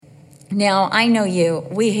Now, I know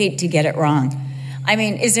we hate to get it wrong. I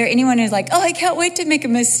mean, is there anyone who's like, oh, I can't wait to make a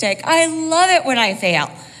mistake. I love it when I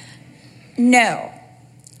fail. No.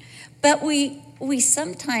 But we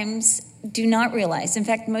sometimes do not realize, in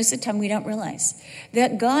fact, most of the time we don't realize,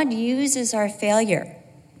 that God uses our failure.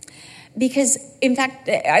 Because, in fact,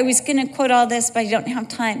 I was going to quote all this, but I don't have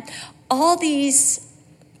time. All these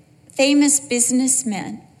famous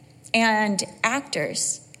businessmen and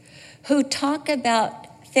actors who talk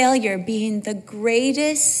about failure being the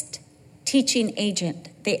greatest teaching agent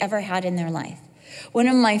they ever had in their life. One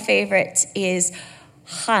of my favorites is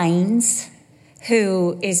Heinz,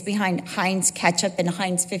 who is behind Heinz ketchup and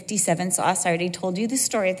Heinz 57 sauce. I already told you the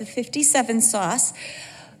story of the 57 sauce.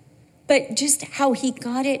 But just how he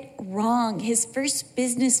got it wrong. His first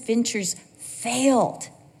business ventures failed.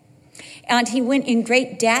 And he went in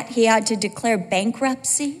great debt. He had to declare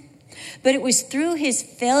bankruptcy. But it was through his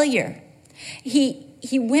failure. He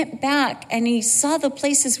went back and he saw the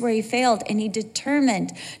places where he failed, and he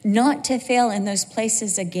determined not to fail in those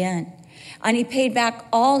places again. And he paid back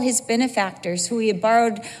all his benefactors who he had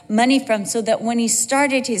borrowed money from, so that when he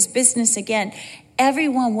started his business again,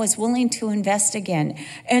 everyone was willing to invest again.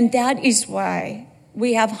 And that is why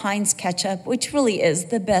we have Heinz ketchup, which really is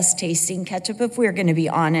the best tasting ketchup, if we're going to be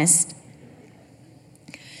honest.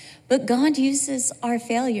 But God uses our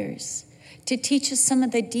failures to teach us some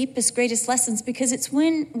of the deepest, greatest lessons, because it's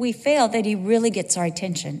when we fail that he really gets our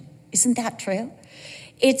attention. Isn't that true?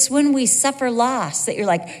 It's when we suffer loss that you're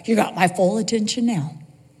like, you got my full attention now.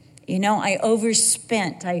 You know, I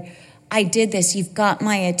overspent. I did this. You've got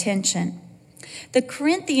my attention. The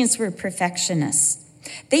Corinthians were perfectionists.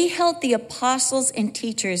 They held the apostles and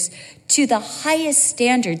teachers to the highest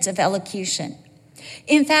standards of elocution.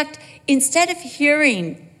 In fact, instead of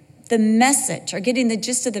hearing the message or getting the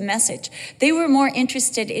gist of the message, they were more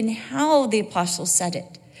interested in how the apostles said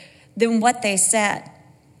it than what they said.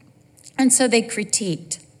 And so they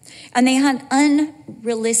critiqued. And they had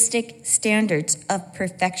unrealistic standards of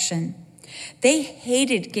perfection. They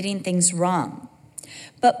hated getting things wrong.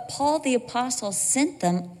 But Paul the apostle sent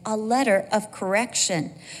them a letter of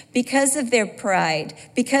correction because of their pride,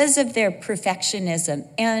 because of their perfectionism.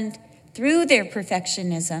 And through their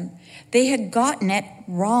perfectionism, they had gotten it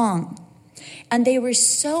wrong. And they were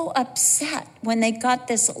so upset when they got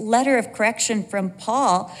this letter of correction from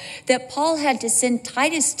Paul that Paul had to send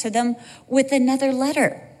Titus to them with another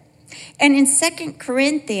letter. And in 2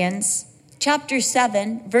 Corinthians chapter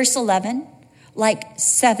 7, verse 11, like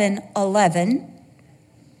 7-11,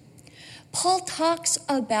 Paul talks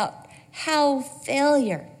about how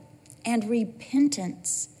failure and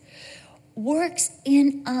repentance works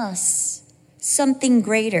in us something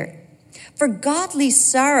greater. For godly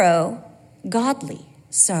sorrow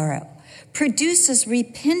produces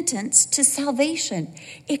repentance to salvation.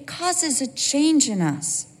 It causes a change in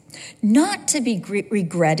us, not to be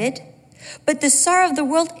regretted. But the sorrow of the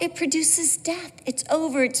world, it produces death. It's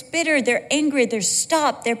over, it's bitter, they're angry, they're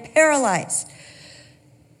stopped, they're paralyzed.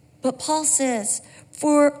 But Paul says,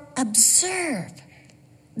 for observe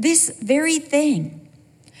this very thing,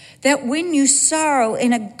 that when you sorrow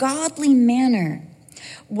in a godly manner,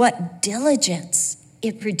 what diligence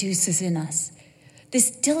it produces in us.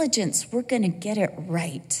 This diligence, we're going to get it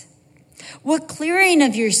right. What clearing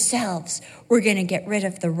of yourselves, we're going to get rid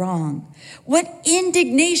of the wrong. What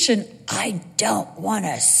indignation, I don't want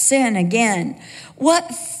to sin again.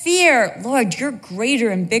 What fear, Lord, you're greater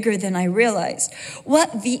and bigger than I realized.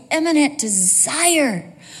 What vehement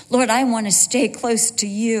desire, Lord, I want to stay close to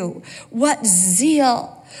you. What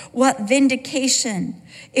zeal, what vindication.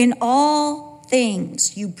 In all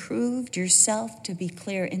things, you proved yourself to be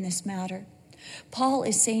clear in this matter. Paul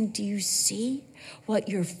is saying, do you see what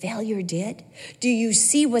your failure did? Do you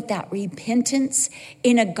see what that repentance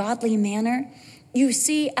in a godly manner? You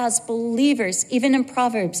see, as believers, even in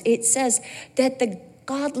Proverbs, it says that the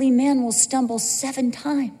godly man will stumble 7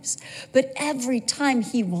 times, but every time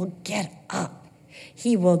he will get up.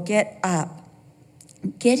 He will get up.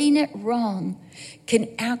 Getting it wrong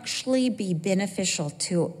can actually be beneficial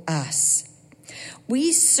to us.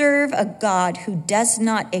 We serve a God who does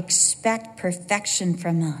not expect perfection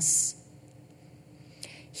from us.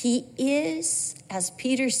 He is, as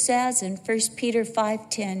Peter says in 1 Peter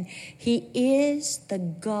 5:10, he is the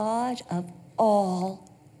God of all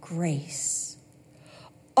grace.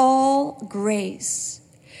 All grace.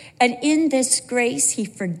 And in this grace, he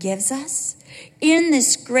forgives us. In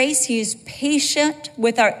this grace, he is patient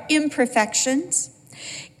with our imperfections.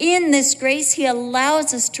 In this grace, he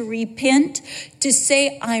allows us to repent, to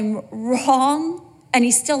say, I'm wrong, and he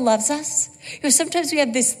still loves us. You know, sometimes we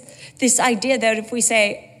have this idea that if we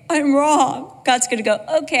say, I'm wrong, God's going to go,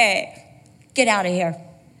 okay, Get out of here.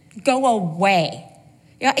 Go away.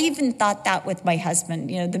 I even thought that with my husband.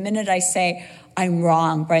 The minute I say, I'm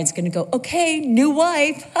wrong, Brian's going to go, okay, new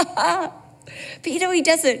wife. But he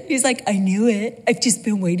doesn't. He's like, I knew it. I've just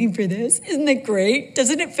been waiting for this. Isn't it great?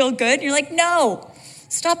 Doesn't it feel good? And you're like, no,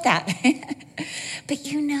 stop that. But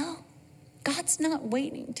God's not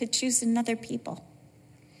waiting to choose another people.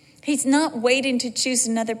 He's not waiting to choose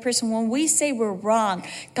another person. When we say we're wrong,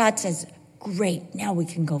 God says, great, now we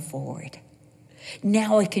can go forward.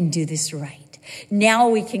 Now we can do this right. Now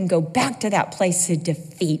we can go back to that place of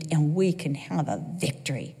defeat and we can have a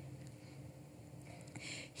victory.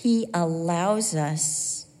 He allows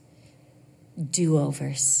us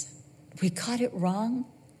do-overs. We got it wrong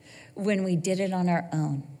when we did it on our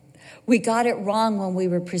own. We got it wrong when we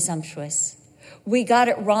were presumptuous. We got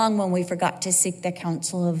it wrong when we forgot to seek the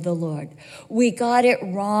counsel of the Lord. We got it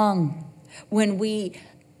wrong when we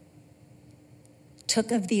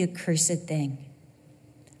took of the accursed thing.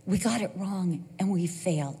 We got it wrong and we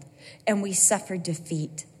failed and we suffered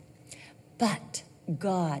defeat. But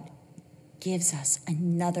God gives us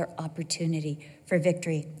another opportunity for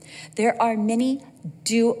victory. There are many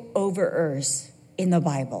do-overers in the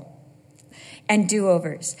Bible and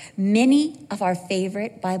do-overs. Many of our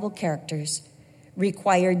favorite Bible characters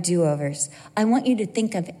require do-overs. I want you to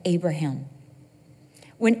think of Abraham.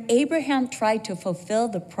 When Abraham tried to fulfill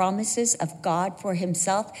the promises of God for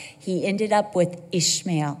himself, he ended up with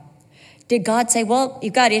Ishmael. Did God say, well,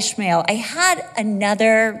 you got Ishmael. I had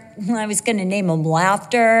another, I was going to name him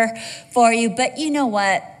Laughter for you, but you know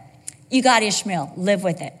what? You got Ishmael. Live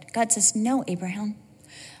with it. God says, no, Abraham.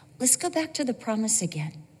 Let's go back to the promise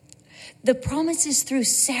again. The promise is through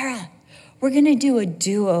Sarah. We're going to do a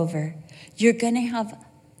do-over. You're going to have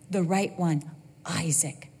the right one,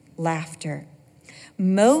 Isaac. Laughter.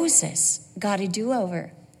 Moses got a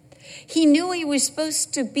do-over. He knew he was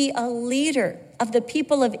supposed to be a leader of the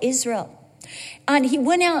people of Israel. And he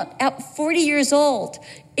went out at 40 years old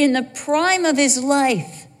in the prime of his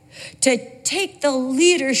life to take the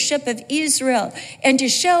leadership of Israel and to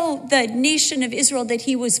show the nation of Israel that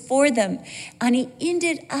he was for them. And he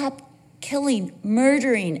ended up killing,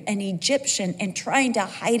 murdering an Egyptian and trying to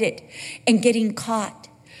hide it and getting caught.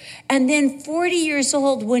 And then 40 years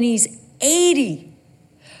old, when he's 80,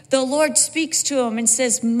 the Lord speaks to him and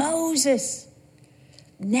says, Moses,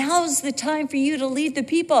 now's the time for you to lead the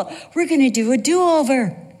people. We're going to do a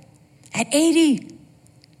do-over at 80.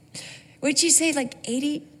 Would you say like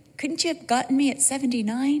 80? Couldn't you have gotten me at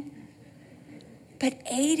 79? But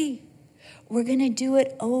 80, we're going to do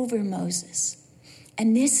it over, Moses.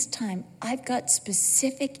 And this time, I've got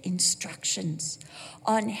specific instructions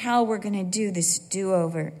on how we're going to do this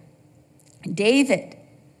do-over. David,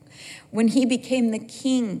 when he became the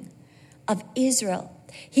king of Israel,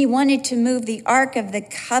 he wanted to move the Ark of the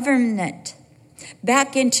Covenant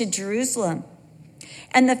back into Jerusalem.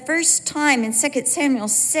 And the first time in 2 Samuel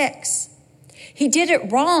 6, he did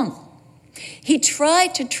it wrong. He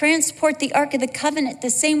tried to transport the Ark of the Covenant the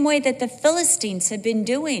same way that the Philistines had been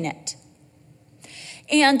doing it.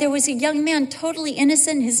 And there was a young man, totally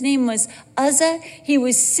innocent. His name was Uzzah. He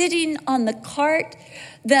was sitting on the cart.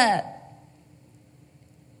 The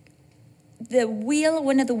wheel,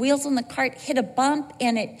 one of the wheels on the cart hit a bump,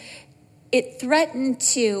 and it threatened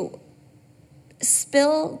to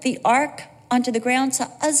spill the ark onto the ground.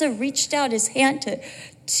 So Uzzah reached out his hand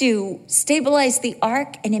to stabilize the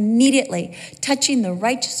ark, and immediately, touching the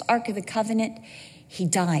righteous ark of the covenant, he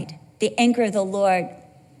died. The anger of the Lord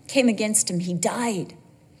came against him. He died.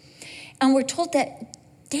 And we're told that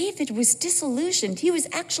David was disillusioned. He was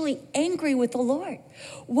actually angry with the Lord.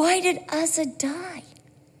 Why did Uzzah die?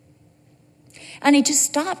 And he just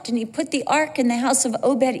stopped and he put the ark in the house of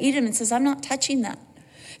Obed-Edom and says, I'm not touching that.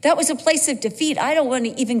 That was a place of defeat. I don't want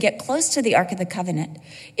to even get close to the Ark of the Covenant.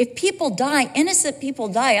 If people die, innocent people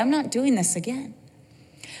die, I'm not doing this again.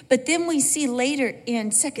 But then we see later in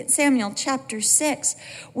 2 Samuel chapter 6,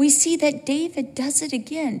 we see that David does it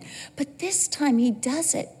again. But this time he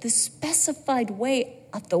does it the specified way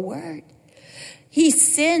of the word. He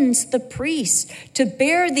sends the priest to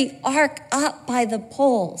bear the ark up by the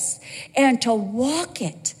poles and to walk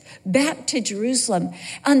it back to Jerusalem.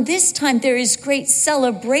 And this time there is great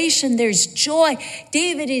celebration. There's joy.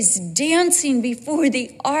 David is dancing before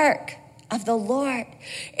the ark of the Lord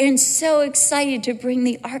and so excited to bring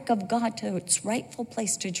the ark of God to its rightful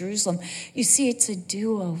place to Jerusalem. You see, it's a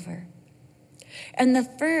do-over. And the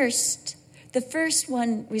first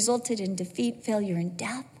one resulted in defeat, failure, and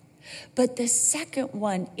death. But the second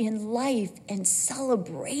one in life and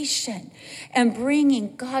celebration and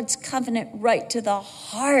bringing God's covenant right to the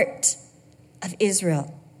heart of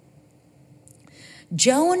Israel.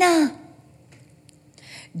 Jonah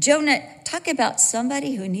Jonah, talk about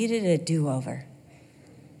somebody who needed a do-over.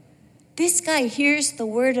 This guy hears the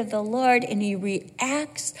word of the Lord and he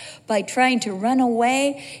reacts by trying to run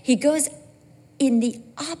away. He goes in the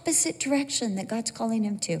opposite direction that God's calling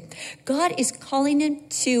him to. God is calling him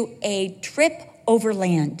to a trip over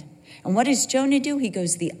land. And what does Jonah do? He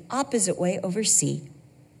goes the opposite way over sea.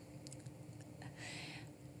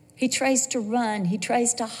 He tries to run. He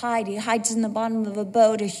tries to hide. He hides in the bottom of a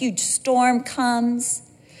boat. A huge storm comes.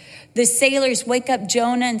 The sailors wake up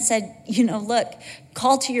Jonah and said, look,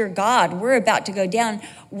 call to your God. We're about to go down.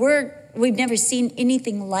 We've never seen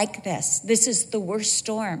anything like this. This is the worst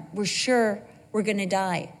storm. We're sure we're going to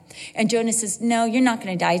die. And Jonah says, no, you're not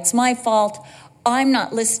going to die. It's my fault. I'm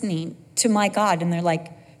not listening to my God. And they're like,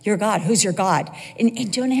 your God? Who's your God?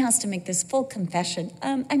 And Jonah has to make this full confession.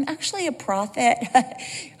 I'm actually a prophet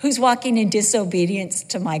who's walking in disobedience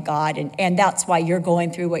to my God. And that's why you're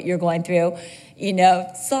going through what you're going through.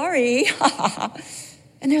 Sorry.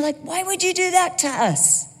 And they're like, why would you do that to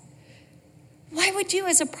us? Why would you,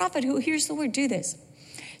 as a prophet who hears the word, do this?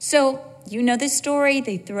 So, you know the story.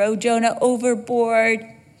 They throw Jonah overboard.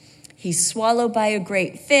 He's swallowed by a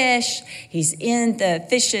great fish. He's in the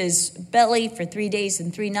fish's belly for 3 days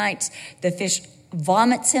and 3 nights. The fish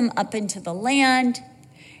vomits him up into the land.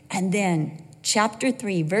 And then, chapter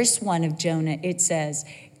 3, verse 1 of Jonah, it says,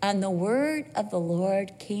 and the word of the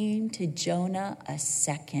Lord came to Jonah a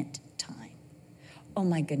second time. Oh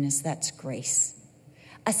my goodness, that's grace.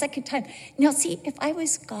 A second time. Now see, if I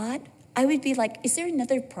was God, I would be like, is there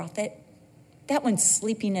another prophet? That one's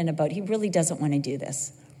sleeping in a boat. He really doesn't want to do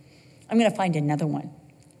this. I'm going to find another one.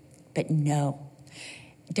 But no.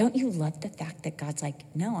 Don't you love the fact that God's like,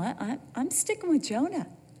 no, I'm sticking with Jonah.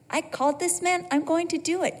 I called this man. I'm going to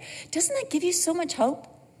do it. Doesn't that give you so much hope?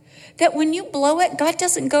 That when you blow it, God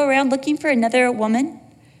doesn't go around looking for another woman.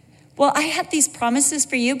 Well, I have these promises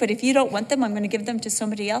for you, but if you don't want them, I'm going to give them to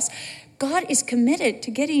somebody else. God is committed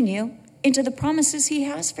to getting you into the promises he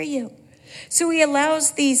has for you. So he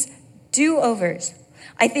allows these do-overs.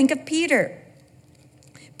 I think of Peter.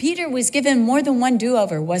 Peter was given more than one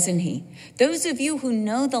do-over, wasn't he? Those of you who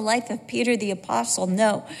know the life of Peter the apostle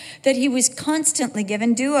know that he was constantly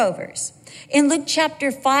given do-overs. In Luke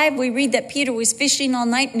chapter 5, we read that Peter was fishing all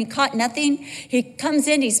night and he caught nothing. He comes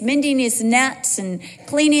in, he's mending his nets and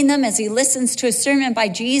cleaning them as he listens to a sermon by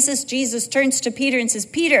Jesus. Jesus turns to Peter and says,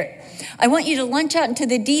 Peter, I want you to launch out into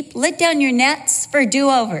the deep, let down your nets for a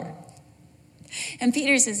do-over. And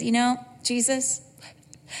Peter says, Jesus,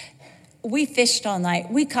 we fished all night.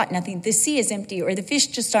 We caught nothing. The sea is empty, or the fish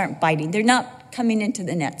just aren't biting. They're not coming into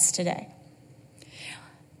the nets today.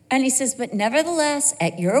 And he says, but nevertheless,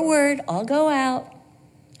 at your word, I'll go out.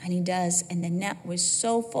 And he does. And the net was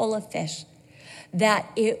so full of fish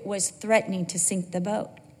that it was threatening to sink the boat.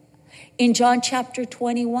 In John chapter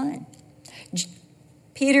 21,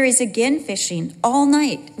 Peter is again fishing all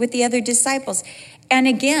night with the other disciples. And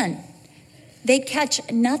again, they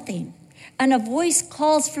catch nothing. And a voice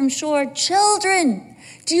calls from shore, children,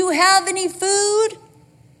 do you have any food?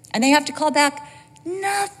 And they have to call back,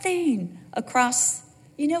 nothing, across.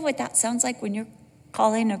 You know what that sounds like when you're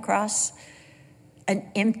calling across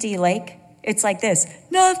an empty lake? It's like this,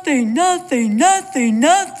 nothing, nothing, nothing,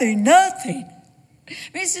 nothing, nothing.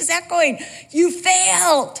 It's just echoing, you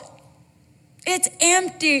failed. It's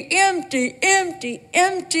empty, empty, empty,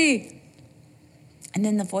 empty. And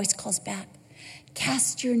then the voice calls back,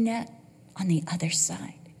 cast your net on the other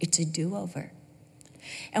side. It's a do-over.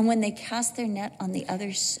 And when they cast their net on the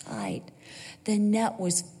other side, the net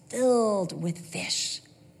was filled with fish.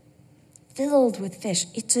 Filled with fish.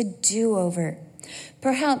 It's a do-over.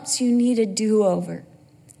 Perhaps you need a do-over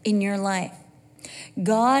in your life.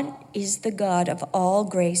 God is the God of all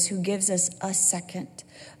grace who gives us a second,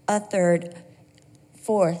 a third,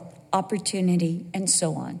 fourth opportunity, and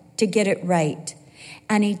so on, to get it right.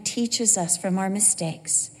 And he teaches us from our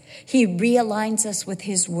mistakes. He realigns us with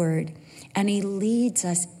his word, and he leads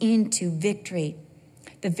us into victory.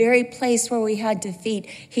 The very place where we had defeat,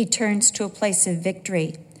 he turns to a place of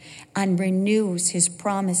victory and renews his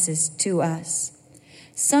promises to us.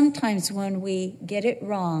 Sometimes when we get it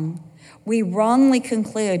wrong, we wrongly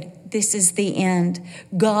conclude, this is the end.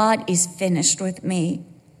 God is finished with me.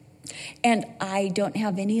 And I don't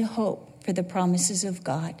have any hope for the promises of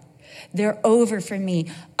God. They're over for me.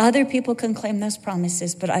 Other people can claim those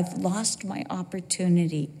promises, but I've lost my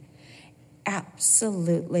opportunity.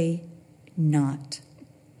 Absolutely not.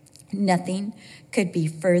 Nothing could be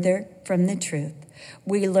further from the truth.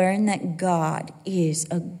 We learn that God is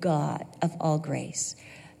a God of all grace.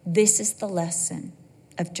 This is the lesson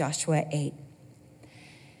of Joshua 8.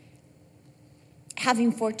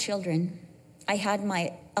 Having 4 children, I had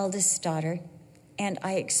my eldest daughter, and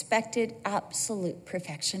I expected absolute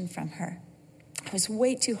perfection from her. I was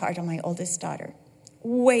way too hard on my oldest daughter,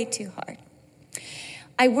 way too hard.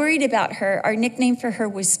 I worried about her. Our nickname for her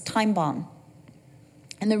was Time Bomb.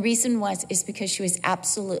 And the reason is because she was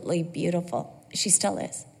absolutely beautiful. She still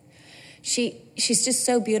is. She's just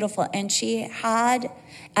so beautiful. And she had,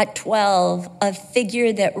 at 12, a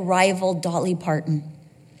figure that rivaled Dolly Parton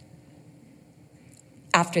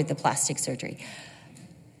after the plastic surgery.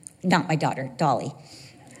 Not my daughter, Dolly.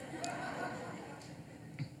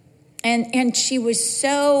 And she was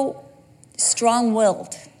so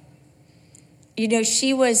strong-willed. You know,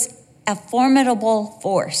 she was a formidable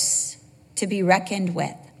force to be reckoned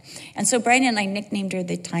with. And so Brian and I nicknamed her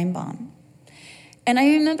the Time Bomb. And I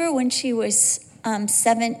remember when she was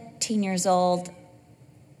 17 years old,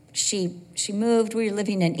 she moved. We were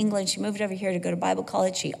living in England. She moved over here to go to Bible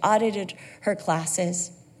college. She audited her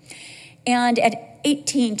classes. And at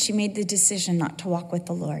 18, she made the decision not to walk with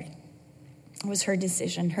the Lord. It was her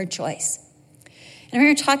decision, her choice. And we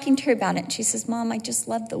were talking to her about it. And she says, Mom, I just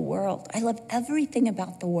love the world. I love everything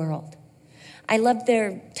about the world. I love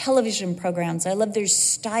their television programs. I love their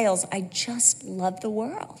styles. I just love the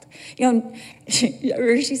world. You know,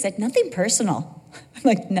 she said, nothing personal. I'm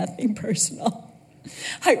like, nothing personal.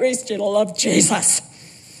 I raised you to love Jesus.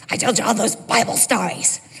 I told you all those Bible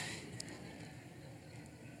stories.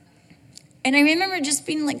 And I remember just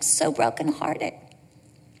being like so brokenhearted.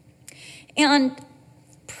 And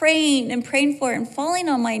praying for her and falling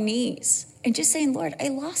on my knees and just saying, Lord, I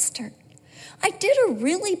lost her. I did a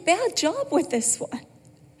really bad job with this one.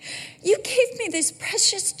 You gave me this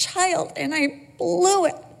precious child and I blew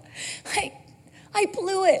it. I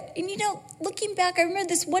blew it. And you know, looking back, I remember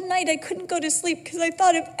this one night I couldn't go to sleep because I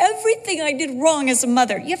thought of everything I did wrong as a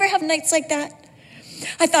mother. You ever have nights like that?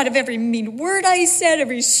 I thought of every mean word I said,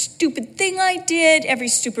 every stupid thing I did, every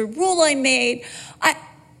stupid rule I made.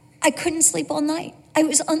 I couldn't sleep all night. I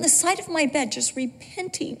was on the side of my bed just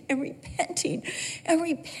repenting and repenting and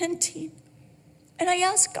repenting. And I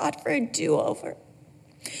asked God for a do-over.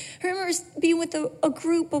 I remember being with a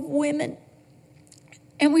group of women,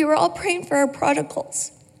 and we were all praying for our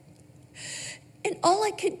prodigals. And all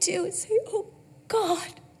I could do is say, oh,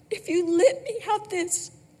 God, if you let me have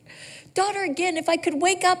this daughter again, if I could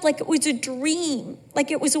wake up like it was a dream,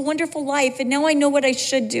 like it was a wonderful life, and now I know what I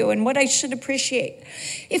should do and what I should appreciate.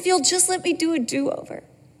 If you'll just let me do a do-over.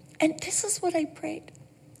 And this is what I prayed.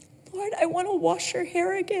 Lord, I want to wash her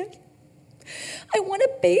hair again. I want to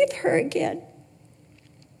bathe her again.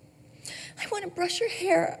 I want to brush her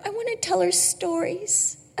hair. I want to tell her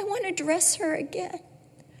stories. I want to dress her again.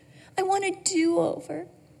 I want a do-over.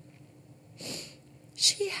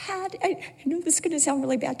 She had, I know this is going to sound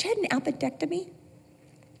really bad, she had an appendectomy.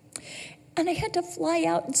 And I had to fly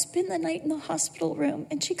out and spend the night in the hospital room.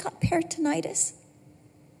 And she got peritonitis.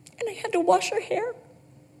 And I had to wash her hair.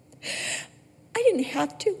 I didn't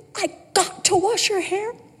have to. I got to wash her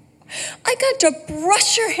hair. I got to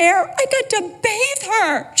brush her hair. I got to bathe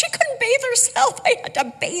her. She couldn't bathe herself. I had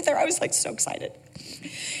to bathe her. I was like so excited.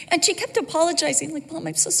 And she kept apologizing, like, Mom,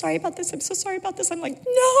 I'm so sorry about this. I'm so sorry about this. I'm like, no,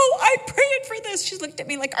 I prayed for this. She looked at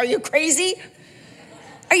me like, are you crazy?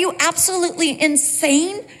 Are you absolutely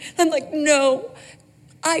insane? I'm like, no,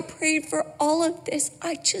 I prayed for all of this.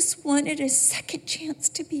 I just wanted a second chance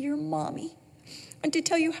to be your mommy and to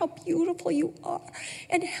tell you how beautiful you are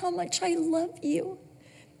and how much I love you.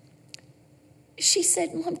 She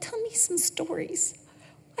said, Mom, tell me some stories.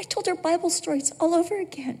 I told her Bible stories all over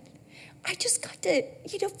again. I just got to,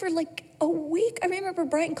 for like a week. I remember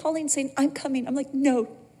Brian calling saying, I'm coming. I'm like, no,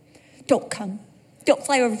 don't come. Don't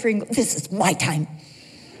fly over for England. This is my time.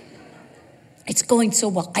 It's going so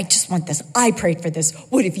well. I just want this. I prayed for this.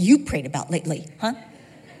 What have you prayed about lately, huh?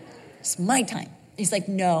 It's my time. He's like,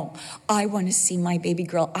 no, I want to see my baby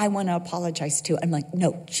girl. I want to apologize to. I'm like,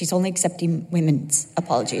 no, she's only accepting women's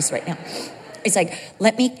apologies right now. He's like,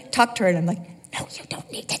 let me talk to her. And I'm like, no, you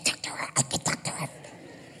don't need to talk to her. I can talk to her.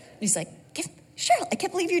 He's like, Cheryl, I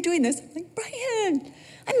can't believe you're doing this. I'm like, Brian,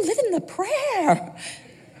 I'm living the prayer.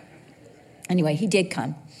 Anyway, he did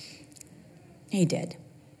come. He did.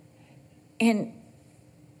 And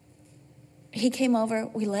he came over.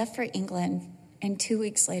 We left for England. And 2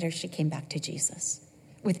 weeks later, she came back to Jesus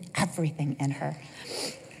with everything in her.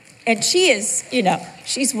 And she is,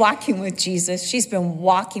 she's walking with Jesus. She's been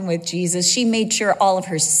walking with Jesus. She made sure all of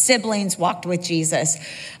her siblings walked with Jesus.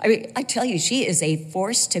 I mean, I tell you, she is a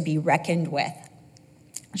force to be reckoned with.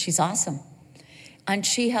 She's awesome. And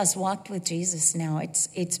she has walked with Jesus now.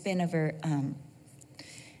 It's been over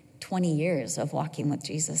 20 years of walking with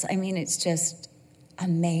Jesus. I mean, it's just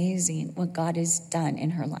amazing what God has done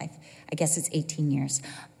in her life. I guess it's 18 years.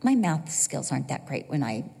 My math skills aren't that great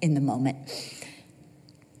in the moment.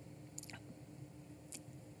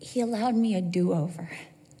 He allowed me a do-over.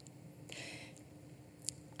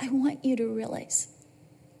 I want you to realize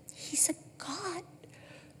he's a God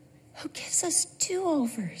who gives us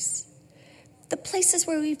do-overs. The places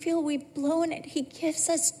where we feel we've blown it, he gives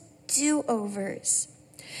us do-overs.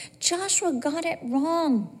 Joshua got it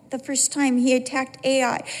wrong the first time he attacked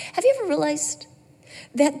Ai. Have you ever realized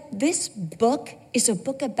that this book is a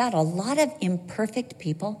book about a lot of imperfect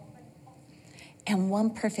people and one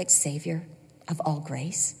perfect Savior of all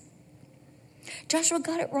grace? Joshua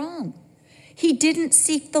got it wrong. He didn't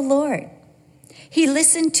seek the Lord. He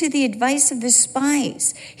listened to the advice of the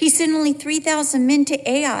spies. He sent only 3,000 men to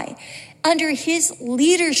Ai. Under his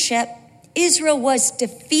leadership, Israel was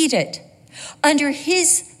defeated. Under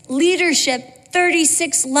his leadership,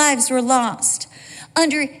 36 lives were lost.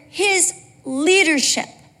 Under his leadership,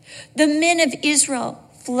 the men of Israel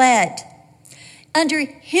fled. Under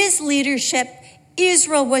his leadership,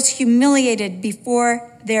 Israel was humiliated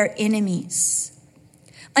before their enemies.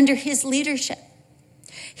 Under his leadership,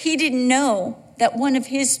 he didn't know that one of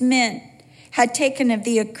his men had taken of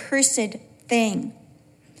the accursed thing.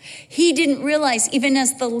 He didn't realize, even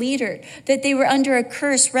as the leader, that they were under a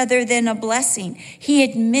curse rather than a blessing. He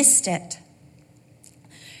had missed it.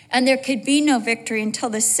 And there could be no victory until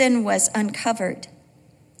the sin was uncovered.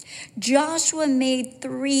 Joshua made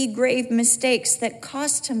 3 grave mistakes that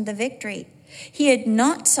cost him the victory. He had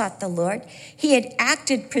not sought the Lord. He had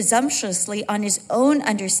acted presumptuously on his own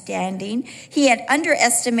understanding. He had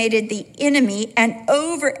underestimated the enemy and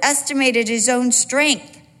overestimated his own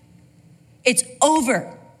strength. It's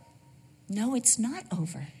over. No, it's not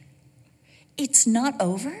over. It's not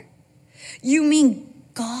over? You mean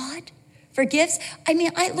God forgives?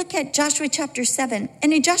 I look at Joshua chapter 7,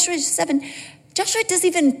 and in Joshua 7, Joshua doesn't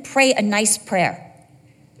even pray a nice prayer.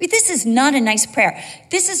 This is not a nice prayer.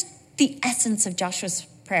 This is the essence of Joshua's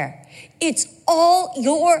prayer. It's all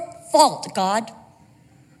your fault, God.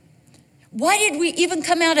 Why did we even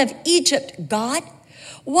come out of Egypt, God?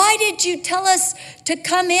 Why did you tell us to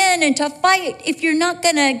come in and to fight if you're not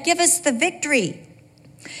going to give us the victory?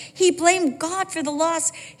 He blamed God for the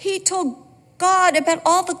loss. He told God about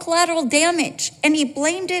all the collateral damage, and he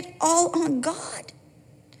blamed it all on God.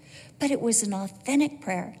 But it was an authentic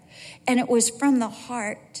prayer, and it was from the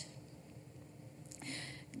heart.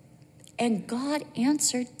 And God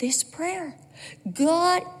answered this prayer.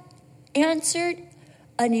 God answered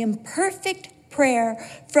an imperfect prayer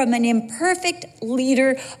from an imperfect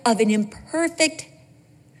leader of an imperfect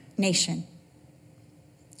nation.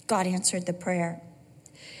 God answered the prayer.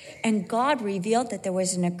 And God revealed that there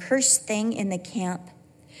was an accursed thing in the camp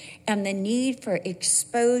and the need for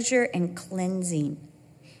exposure and cleansing.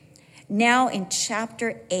 Now in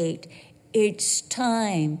chapter 8, it's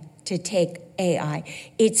time to take Ai.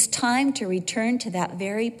 It's time to return to that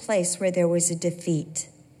very place where there was a defeat.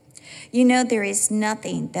 You know, there is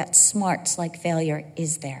nothing that smarts like failure,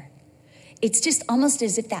 is there? It's just almost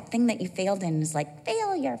as if that thing that you failed in is like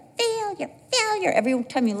failure, failure, failure. Every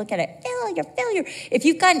time you look at it, failure, failure. If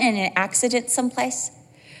you've gotten in an accident someplace,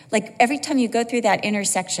 like every time you go through that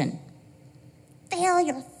intersection,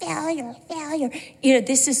 failure, failure, failure. You know,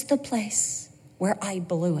 this is the place where I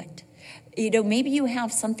blew it. You know, maybe you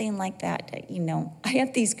have something like that. You know, I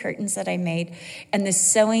have these curtains that I made, and the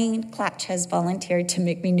sewing clutch has volunteered to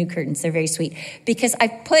make me new curtains. They're very sweet because I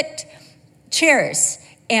put chairs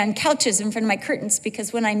and couches in front of my curtains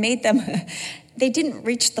because when I made them, they didn't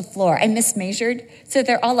reach the floor. I mismeasured, so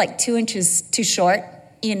they're all like 2 inches too short,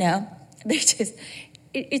 you know. They just,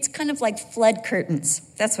 it's kind of like flood curtains.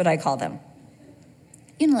 That's what I call them.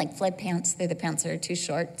 You know, like flood pants. They're the pants that are too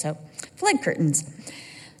short, so flood curtains.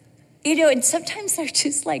 You know, and sometimes they're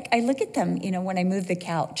just like, I look at them, you know, when I move the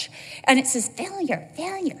couch, and it says failure,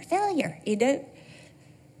 failure, failure, you know.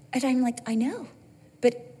 And I'm like, I know,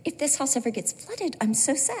 but if this house ever gets flooded, I'm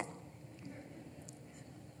so sad.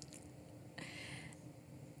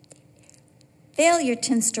 Failure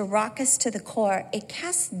tends to rock us to the core. It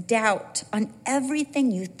casts doubt on everything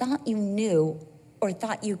you thought you knew or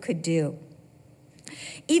thought you could do.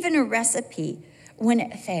 Even a recipe, when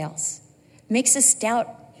it fails, makes us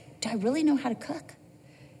doubt, do I really know how to cook?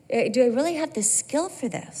 Do I really have the skill for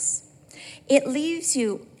this? It leaves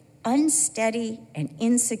you unsteady and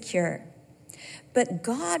insecure. But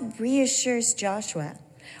God reassures Joshua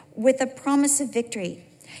with a promise of victory.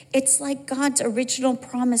 It's like God's original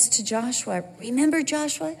promise to Joshua. Remember,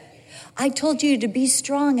 Joshua? I told you to be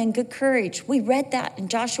strong and good courage. We read that in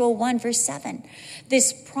Joshua 1, verse 7.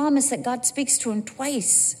 This promise that God speaks to him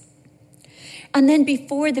twice. And then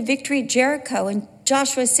before the victory at Jericho in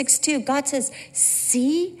Joshua 6:2, God says,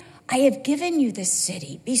 see, I have given you this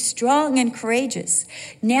city. Be strong and courageous.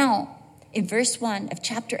 Now, in verse 1 of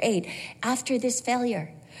chapter 8, after this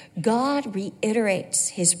failure, God reiterates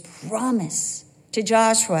his promise to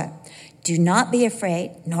Joshua. Do not be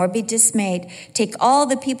afraid, nor be dismayed. Take all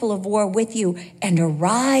the people of war with you and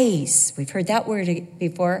arise. We've heard that word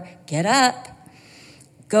before. Get up.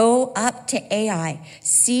 Go up to Ai.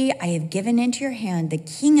 See, I have given into your hand the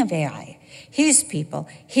king of Ai, his people,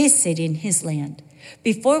 his city, and his land.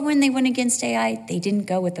 Before, when they went against Ai, they didn't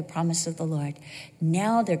go with the promise of the Lord.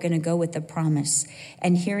 Now they're going to go with the promise.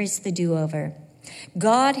 And here is the do-over.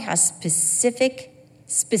 God has specific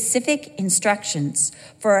instructions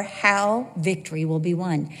for how victory will be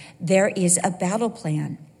won. There is a battle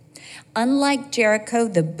plan. Unlike Jericho,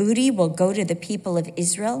 the booty will go to the people of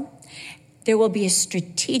Israel. There will be a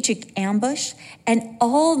strategic ambush, and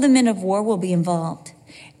all the men of war will be involved.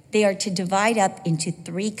 They are to divide up into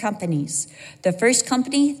 3 companies. The first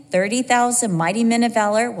company, 30,000 mighty men of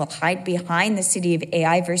valor, will hide behind the city of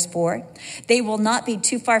Ai, verse 4. They will not be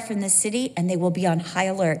too far from the city, and they will be on high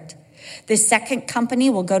alert. The second company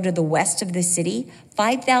will go to the west of the city,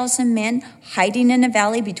 5,000 men hiding in a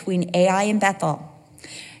valley between Ai and Bethel.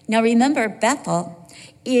 Now remember, Bethel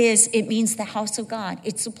it means the house of God.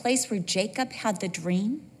 It's the place where Jacob had the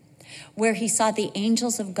dream, where he saw the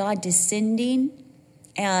angels of God descending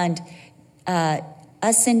and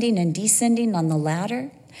ascending and descending on the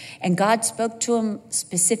ladder. And God spoke to him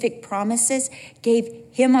specific promises, gave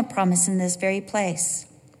him a promise in this very place.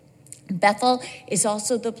 Bethel is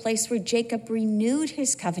also the place where Jacob renewed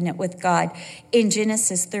his covenant with God in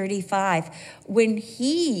Genesis 35, when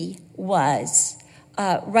he was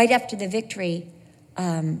right after the victory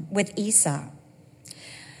with Esau.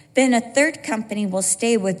 Then a third company will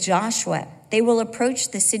stay with Joshua. They will approach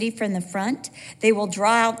the city from the front. They will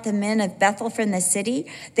draw out the men of Bethel from the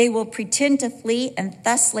city. They will pretend to flee and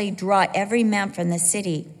thusly draw every man from the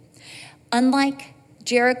city. Unlike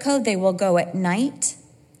Jericho, they will go at night,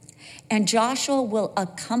 and Joshua will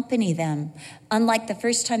accompany them. Unlike the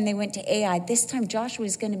first time they went to Ai, this time Joshua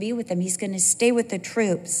is going to be with them. He's going to stay with the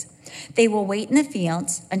troops. They will wait in the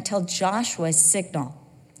fields until Joshua's signal.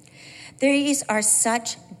 These are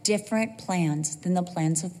such different plans than the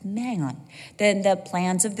plans of man, than the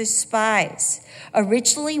plans of the spies.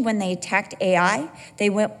 Originally, when they attacked Ai, they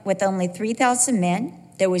went with only 3,000 men.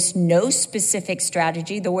 There was no specific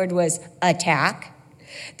strategy. The word was attack.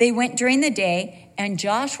 They went during the day, and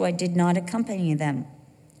Joshua did not accompany them.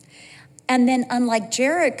 And then, unlike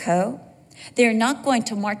Jericho, they're not going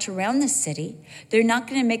to march around the city. They're not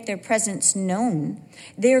going to make their presence known.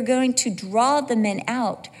 They're going to draw the men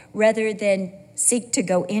out rather than seek to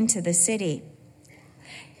go into the city.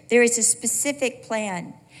 There is a specific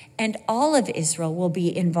plan, and all of Israel will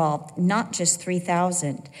be involved, not just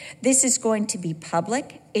 3,000. This is going to be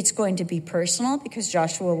public. It's going to be personal because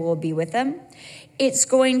Joshua will be with them. It's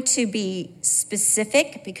going to be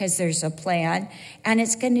specific because there's a plan, and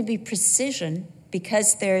it's going to be precision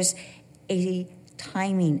because there's a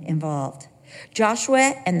timing involved.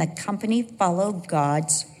 Joshua and the company follow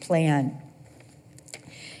God's plan.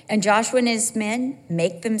 And Joshua and his men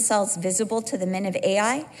make themselves visible to the men of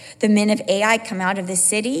Ai. The men of Ai come out of the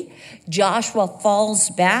city. Joshua falls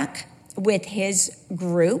back with his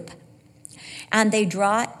group, and they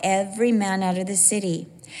draw every man out of the city.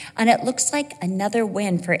 And it looks like another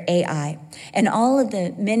win for Ai. And all of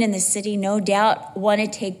the men in the city, no doubt, want to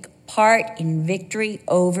take part in victory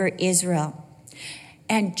over Israel.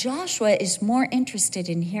 And Joshua is more interested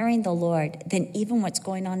in hearing the Lord than even what's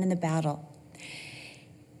going on in the battle.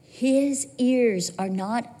 His ears are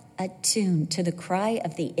not attuned to the cry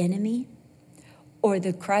of the enemy or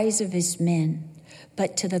the cries of his men,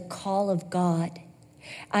 but to the call of God.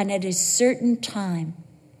 And at a certain time,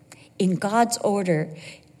 in God's order,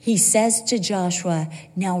 he says to Joshua,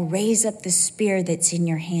 now raise up the spear that's in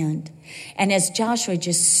your hand. And as Joshua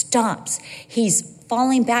just stops, he's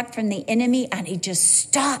falling back from the enemy, and he just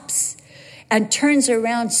stops and turns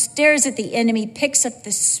around, stares at the enemy, picks up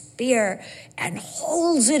the spear and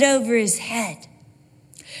holds it over his head.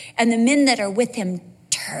 And the men that are with him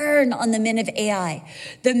turn on the men of Ai.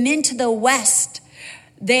 The men to the west,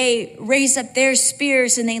 they raise up their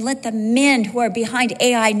spears and they let the men who are behind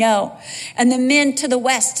Ai know. And the men to the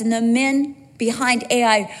west and the men behind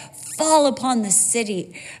Ai fall upon the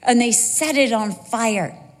city and they set it on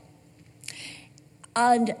fire.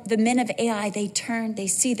 And the men of Ai, they turn, they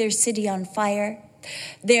see their city on fire.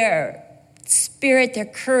 Their spirit, their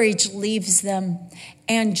courage leaves them.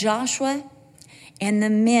 And Joshua and the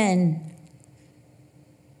men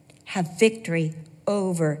have victory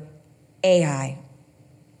over Ai.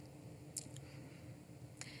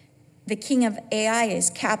 The king of Ai is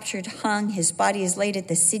captured, hung. His body is laid at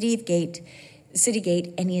the city gate,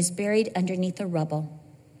 and he is buried underneath the rubble.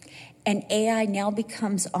 And Ai now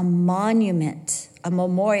becomes a monument, a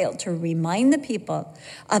memorial to remind the people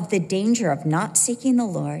of the danger of not seeking the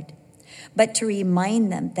Lord, but to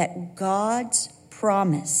remind them that God's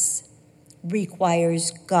promise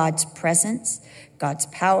requires God's presence, God's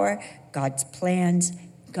power, God's plans,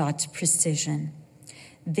 God's precision.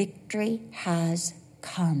 Victory has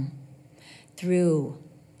come through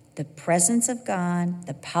the presence of God,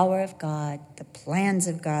 the power of God, the plans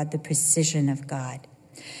of God, the precision of God.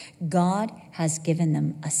 God has given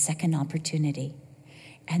them a second opportunity,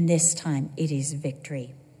 and this time it is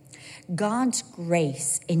victory. God's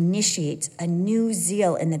grace initiates a new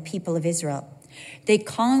zeal in the people of Israel. They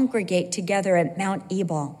congregate together at Mount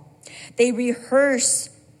Ebal. They rehearse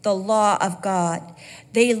the law of God.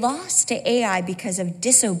 They lost to Ai because of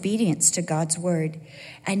disobedience to God's word.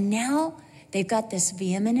 And now they've got this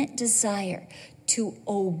vehement desire to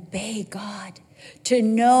obey God, to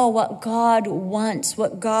know what God wants,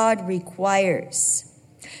 what God requires,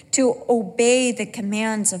 to obey the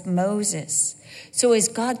commands of Moses. So as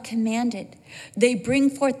God commanded, they bring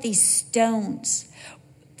forth these stones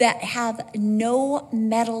that have no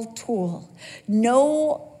metal tool,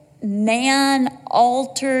 no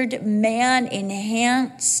man-altered,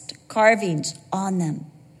 man-enhanced carvings on them.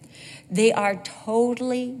 They are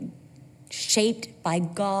totally shaped by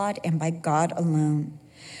God and by God alone,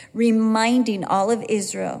 reminding all of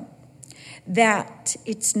Israel that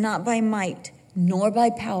it's not by might nor by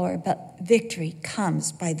power, but victory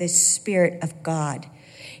comes by the Spirit of God.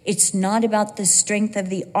 It's not about the strength of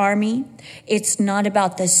the army. It's not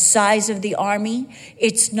about the size of the army.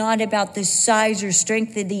 It's not about the size or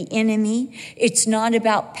strength of the enemy. It's not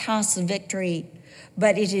about past victory,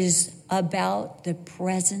 but it is about the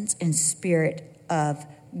presence and Spirit of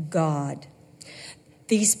God.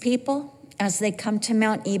 These people, as they come to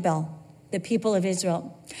Mount Ebal, the people of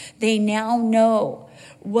Israel, they now know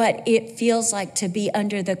what it feels like to be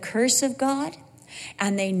under the curse of God,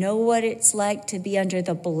 and they know what it's like to be under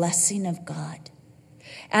the blessing of God.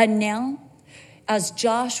 And now, as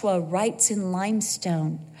Joshua writes in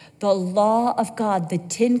limestone, the law of God, the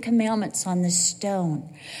 10 commandments on the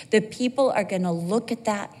stone, the people are going to look at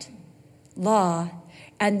that law,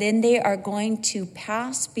 and then they are going to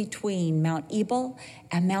pass between Mount Ebal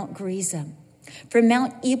and Mount Gerizim. From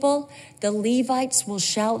Mount Ebal, the Levites will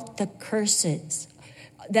shout the curses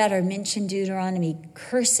that are mentioned in Deuteronomy.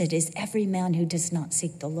 Cursed is every man who does not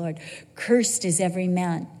seek the Lord. Cursed is every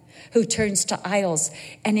man who turns to idols.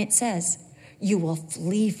 And it says, you will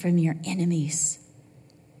flee from your enemies.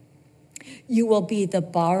 You will be the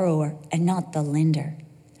borrower and not the lender.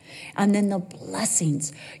 And then the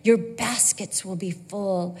blessings, your baskets will be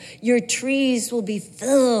full. Your trees will be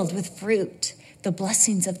filled with fruit, the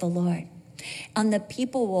blessings of the Lord. And the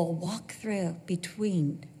people will walk through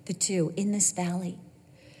between the two in this valley,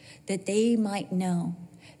 that they might know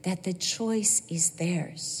that the choice is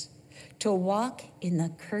theirs, to walk in the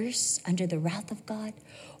curse under the wrath of God,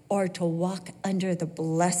 or to walk under the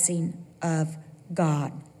blessing of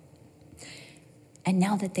God. And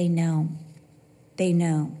now that they know.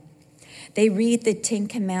 They read the 10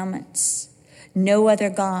 commandments. No other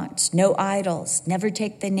gods, no idols, never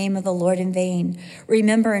take the name of the Lord in vain.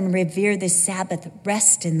 Remember and revere the Sabbath,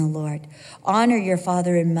 rest in the Lord. Honor your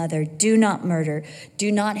father and mother. Do not murder. Do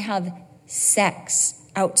not have sex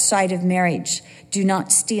outside of marriage. Do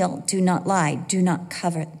not steal. Do not lie. Do not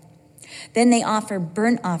covet. Then they offer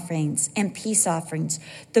burnt offerings and peace offerings.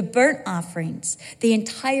 The burnt offerings, the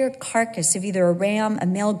entire carcass of either a ram, a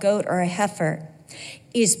male goat, or a heifer,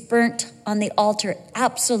 is burnt on the altar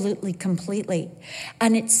absolutely, completely.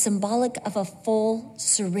 And it's symbolic of a full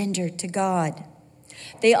surrender to God.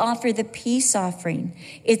 They offer the peace offering.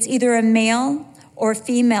 It's either a male or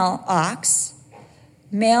female ox,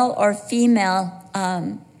 male or female,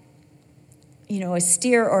 a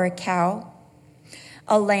steer or a cow,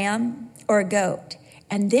 a lamb or a goat.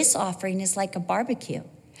 And this offering is like a barbecue.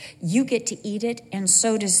 You get to eat it, and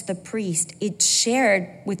so does the priest. It's shared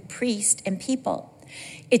with priest and people.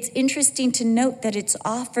 It's interesting to note that it's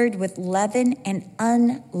offered with leaven and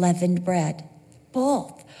unleavened bread.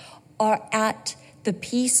 Both are at the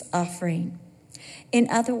peace offering. In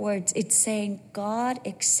other words, it's saying God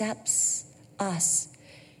accepts us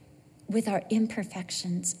with our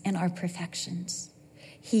imperfections and our perfections.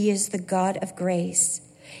 He is the God of grace.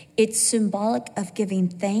 It's symbolic of giving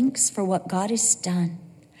thanks for what God has done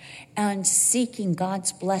and seeking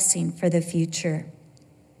God's blessing for the future.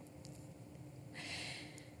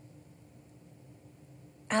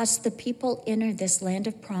 As the people enter this land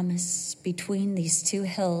of promise between these two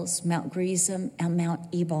hills, Mount Gerizim and Mount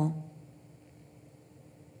Ebal,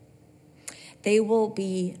 they will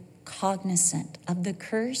be cognizant of the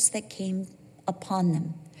curse that came upon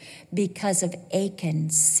them because of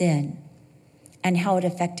Achan's sin and how it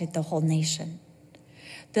affected the whole nation.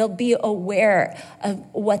 They'll be aware of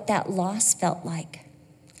what that loss felt like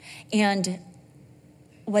and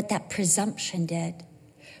what that presumption did.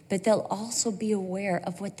 But they'll also be aware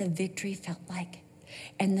of what the victory felt like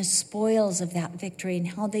and the spoils of that victory and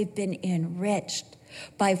how they've been enriched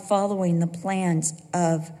by following the plans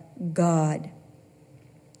of God.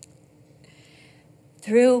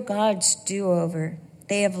 Through God's do-over,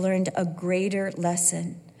 they have learned a greater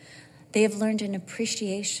lesson. They have learned an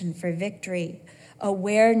appreciation for victory,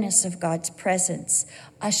 awareness of God's presence,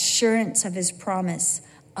 assurance of his promise,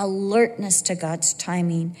 alertness to God's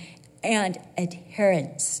timing, and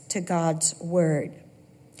adherence to God's word.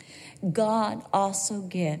 God also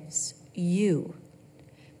gives you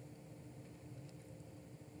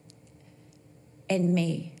and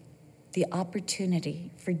me the opportunity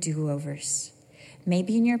for do-overs.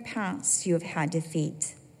 Maybe in your past you have had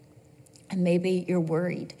defeat, and maybe you're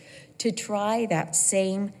worried to try that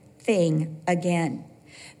same thing again.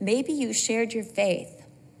 Maybe you shared your faith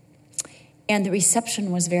and the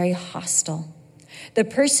reception was very hostile. The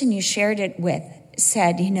person you shared it with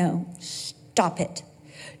said, stop it.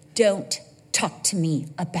 Don't talk to me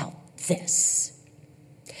about this.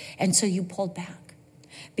 And so you pulled back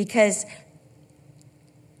because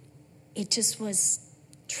it just was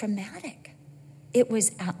traumatic. It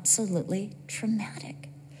was absolutely traumatic.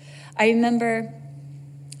 I remember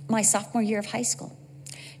my sophomore year of high school,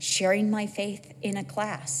 sharing my faith in a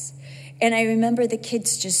class. And I remember the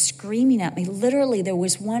kids just screaming at me. Literally, there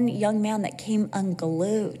was one young man that came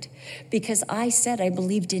unglued because I said I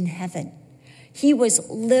believed in heaven. He was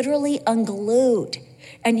literally unglued.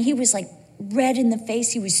 And he was like red in the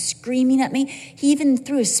face. He was screaming at me. He even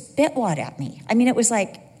threw a spit wad at me. I mean, it was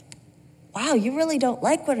like, wow, you really don't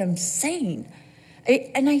like what I'm saying.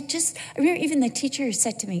 I remember even the teacher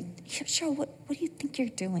said to me, Cheryl, what do you think you're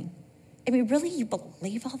doing? I mean, really, you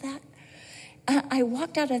believe all that? I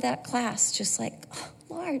walked out of that class just like, oh,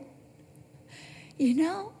 Lord,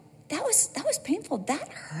 that was painful. That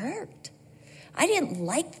hurt. I didn't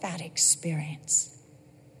like that experience.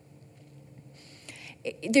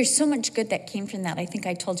 There's so much good that came from that. I think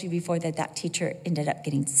I told you before that teacher ended up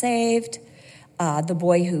getting saved. The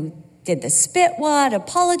boy who did the spit wad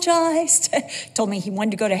apologized, told me he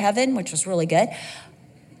wanted to go to heaven, which was really good.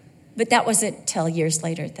 But that wasn't till years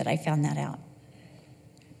later that I found that out.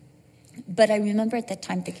 But I remember at that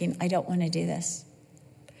time thinking, I don't want to do this.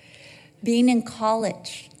 Being in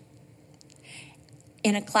college,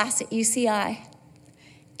 in a class at UCI,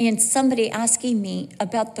 and somebody asking me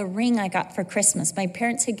about the ring I got for Christmas. My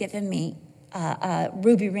parents had given me a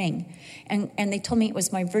ruby ring, and they told me it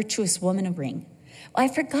was my virtuous woman ring. Well, I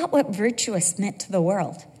forgot what virtuous meant to the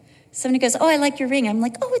world. Somebody goes, oh, I like your ring. I'm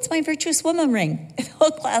like, oh, it's my virtuous woman ring. And the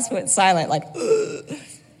whole class went silent, like, ugh.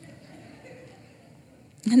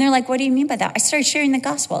 And they're like, what do you mean by that? I started sharing the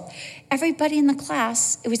gospel. Everybody in the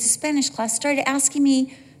class, it was a Spanish class, started asking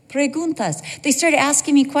me preguntas. They started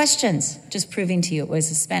asking me questions, just proving to you it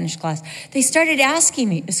was a Spanish class. They started asking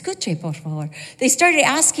me, escuche, por favor. They started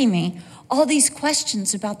asking me all these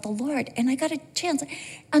questions about the Lord. And I got a chance.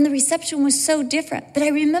 And the reception was so different. But I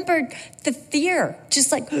remembered the fear,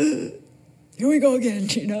 just like, here we go again.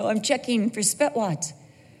 I'm checking for spit wads.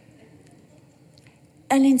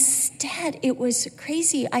 And instead, it was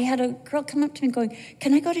crazy. I had a girl come up to me going,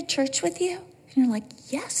 can I go to church with you? And you're like,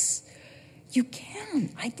 yes, you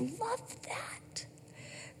can. I'd love that.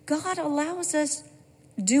 God allows us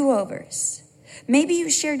do-overs. Maybe you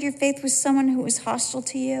shared your faith with someone who was hostile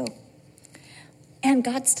to you. And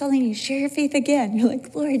God's telling you, share your faith again. You're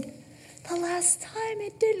like, Lord, the last time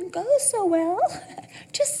it didn't go so well.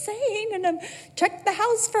 Just saying. And I'm checked the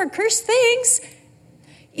house for cursed things.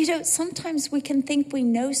 Sometimes we can think we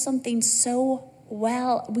know something so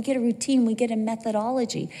well. We get a routine, we get a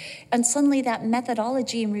methodology. And suddenly that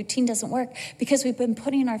methodology and routine doesn't work because we've been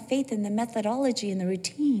putting our faith in the methodology and the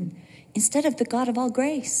routine instead of the God of all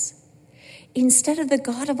grace. Instead of the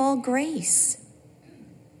God of all grace.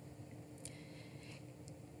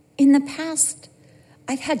 In the past,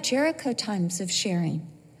 I've had Jericho times of sharing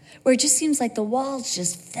where it just seems like the walls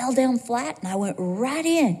just fell down flat and I went right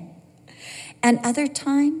in. And other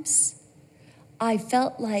times, I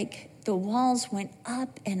felt like the walls went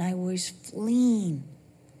up and I was fleeing.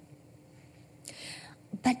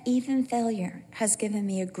 But even failure has given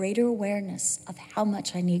me a greater awareness of how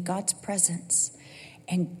much I need God's presence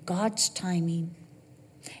and God's timing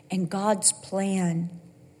and God's plan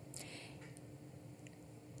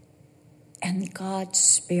and God's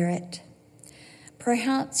Spirit.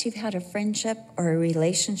 Perhaps you've had a friendship or a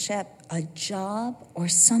relationship, a job, or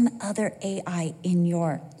some other AI in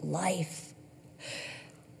your life.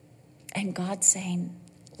 And God's saying,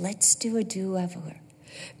 let's do a do-over.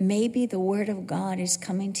 Maybe the Word of God is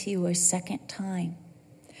coming to you a second time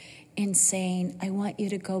and saying, I want you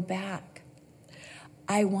to go back.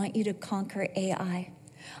 I want you to conquer AI.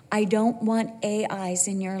 I don't want AIs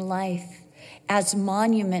in your life as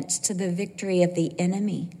monuments to the victory of the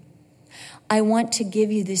enemy. I want to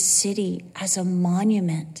give you this city as a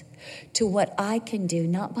monument to what I can do,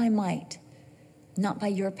 not by might, not by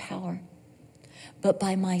your power, but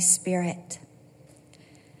by my Spirit.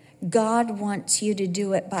 God wants you to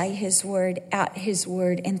do it by His Word, at His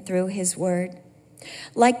Word, and through His Word.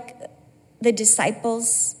 Like the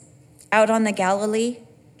disciples out on the Galilee,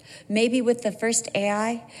 maybe with the first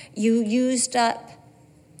AI, you used up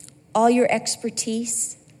all your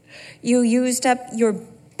expertise. You used up your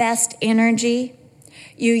best energy.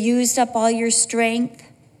 You used up all your strength.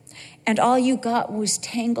 And all you got was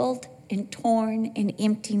tangled and torn and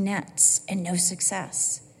empty nets and no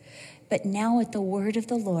success. But now at the word of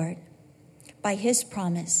the Lord, by His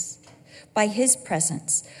promise, by His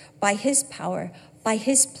presence, by His power, by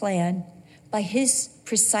His plan, by His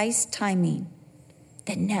precise timing,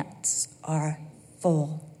 the nets are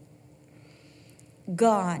full.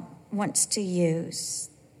 God wants to use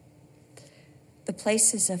the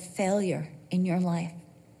places of failure in your life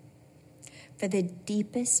for the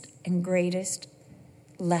deepest and greatest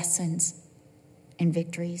lessons and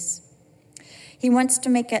victories. He wants to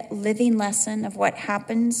make a living lesson of what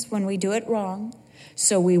happens when we do it wrong,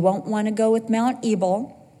 so we won't want to go with Mount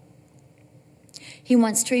Ebal. He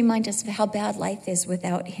wants to remind us of how bad life is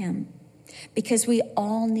without Him, because we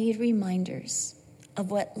all need reminders of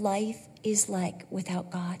what life is like without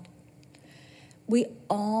God. We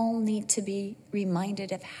all need to be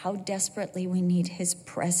reminded of how desperately we need His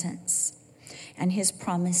presence and His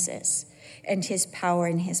promises and His power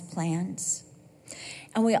and His plans.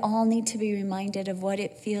 And we all need to be reminded of what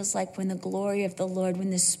it feels like when the glory of the Lord, when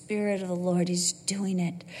the Spirit of the Lord is doing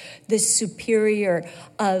it, the superior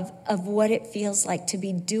of what it feels like to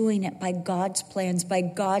be doing it by God's plans, by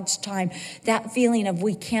God's time. That feeling of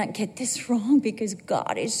we can't get this wrong because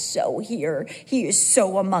God is so here. He is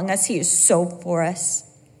so among us. He is so for us.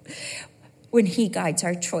 When He guides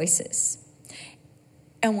our choices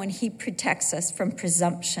and when He protects us from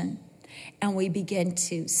presumption, and we begin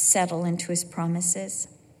to settle into His promises.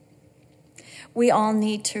 We all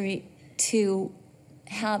need to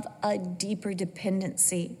have a deeper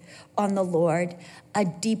dependency on the Lord, a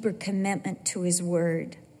deeper commitment to His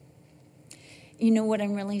Word. You know what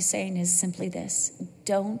I'm really saying is simply this: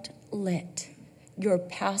 don't let your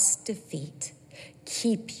past defeat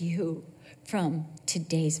keep you from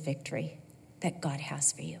today's victory that God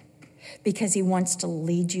has for you, because He wants to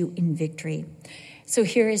lead you in victory. So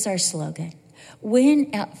here is our slogan.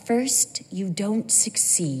 When at first you don't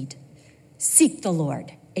succeed, seek the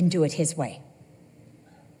Lord and do it His way.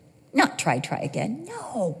 Not try again.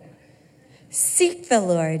 No. Seek the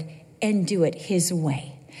Lord and do it His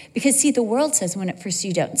way. Because see, the world says when at first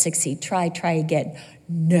you don't succeed, try again.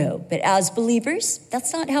 No. But as believers,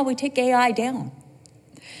 that's not how we take AI down.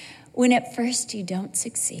 When at first you don't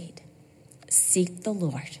succeed, seek the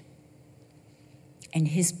Lord and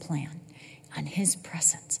His plan, and His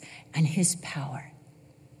presence, and His power,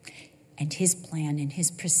 and His plan, and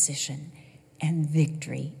His precision, and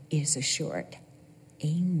victory is assured.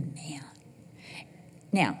 Amen.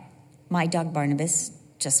 Now, my dog Barnabas,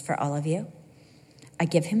 just for all of you, I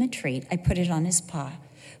give him a treat. I put it on his paw.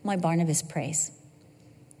 My Barnabas prays.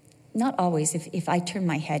 Not always. If I turn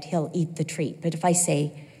my head, he'll eat the treat. But if I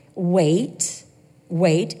say, wait,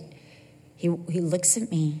 he looks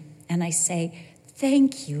at me, and I say,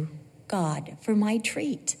 thank you, God, for my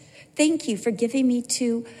treat. Thank you for giving me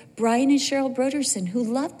to Brian and Cheryl Broderson, who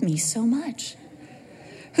love me so much,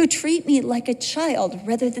 who treat me like a child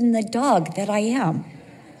rather than the dog that I am.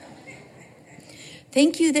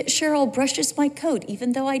 Thank you that Cheryl brushes my coat,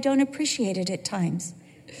 even though I don't appreciate it at times.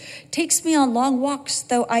 Takes me on long walks,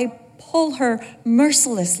 though I pull her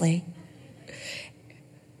mercilessly.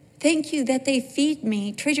 Thank you that they feed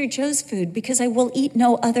me Trader Joe's food because I will eat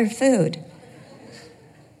no other food.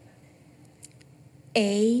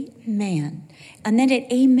 Amen. And then at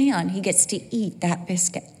amen, he gets to eat that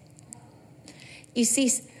biscuit. You see,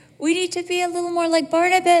 we need to be a little more like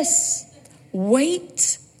Barnabas.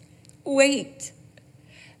 Wait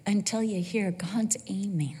until you hear God's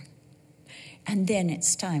amen. And then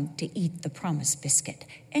it's time to eat the promise biscuit,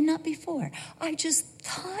 and not before. I just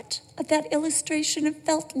thought of that illustration and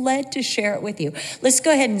felt led to share it with you. Let's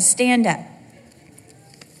go ahead and stand up.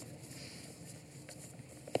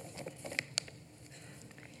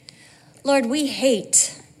 Lord, we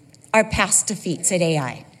hate our past defeats at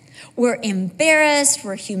AI. We're embarrassed,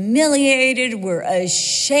 we're humiliated, we're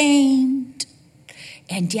ashamed.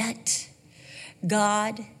 And yet,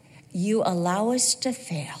 God, you allow us to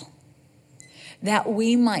fail, that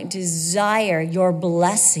we might desire your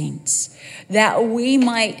blessings, that we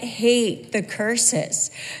might hate the curses,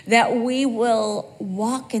 that we will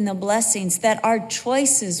walk in the blessings, that our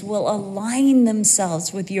choices will align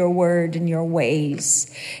themselves with your word and your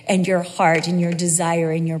ways and your heart and your desire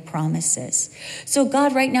and your promises. So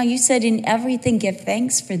God, right now, you said in everything give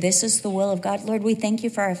thanks, for this is the will of God. Lord, we thank you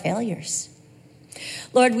for our failures.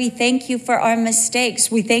 Lord, we thank you for our mistakes.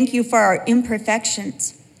 We thank you for our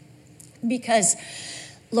imperfections. Because,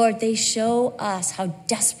 Lord, they show us how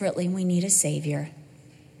desperately we need a Savior,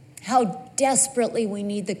 how desperately we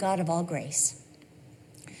need the God of all grace,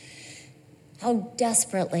 how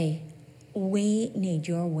desperately we need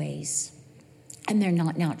your ways, and they're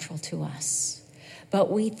not natural to us.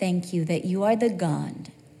 But we thank you that you are the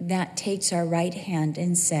God that takes our right hand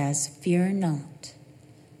and says, fear not,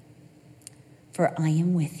 for I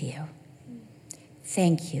am with you.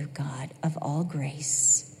 Thank you, God of all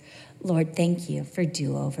grace. Lord, thank you for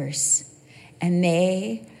do-overs. And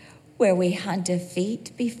may where we had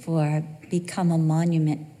defeat before become a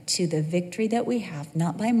monument to the victory that we have,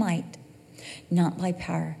 not by might, not by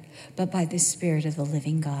power, but by the Spirit of the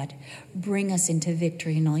living God. Bring us into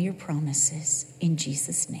victory in all your promises. In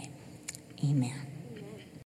Jesus' name, amen.